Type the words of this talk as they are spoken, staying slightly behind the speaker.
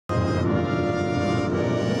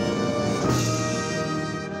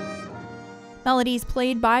Melodies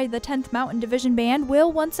played by the 10th Mountain Division Band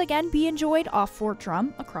will once again be enjoyed off Fort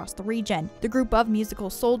Drum across the region. The group of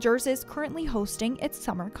musical soldiers is currently hosting its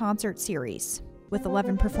summer concert series. With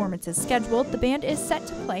 11 performances scheduled, the band is set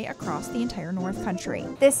to play across the entire North Country.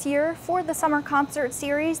 This year, for the summer concert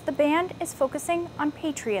series, the band is focusing on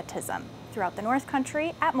patriotism throughout the North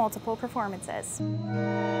Country at multiple performances.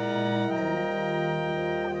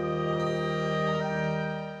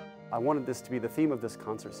 I wanted this to be the theme of this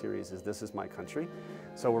concert series is This Is My Country.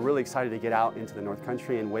 So we're really excited to get out into the North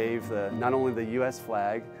Country and wave not only the U.S.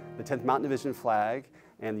 flag, the 10th Mountain Division flag,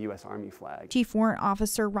 and the U.S. Army flag. Chief Warrant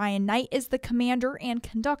Officer Ryan Knight is the commander and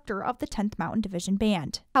conductor of the 10th Mountain Division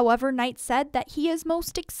Band. However, Knight said that he is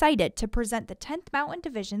most excited to present the 10th Mountain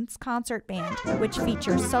Division's concert band, which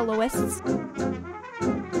features soloists,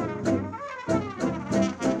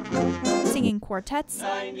 singing quartets,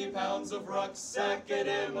 90 pounds of rucksack and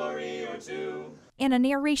MRE or two, and a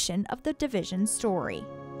narration of the division's story.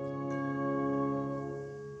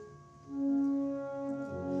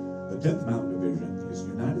 The 10th Mountain Division is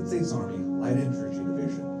United States Army Light Infantry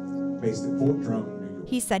Division, based at Fort Drum, New York.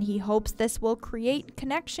 He said he hopes this will create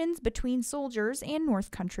connections between soldiers and North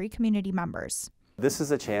Country community members. This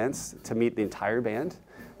is a chance to meet the entire band,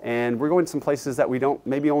 and we're going to some places that we don't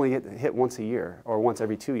maybe only hit once a year or once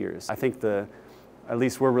every 2 years. I think at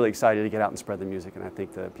least we're really excited to get out and spread the music, and I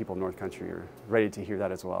think the people of North Country are ready to hear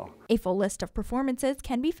that as well. A full list of performances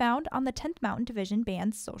can be found on the 10th Mountain Division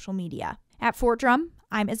Band's social media. At Fort Drum,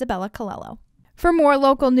 I'm Isabella Colello. For more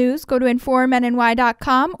local news, go to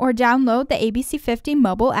informnny.com or download the ABC 50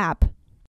 mobile app.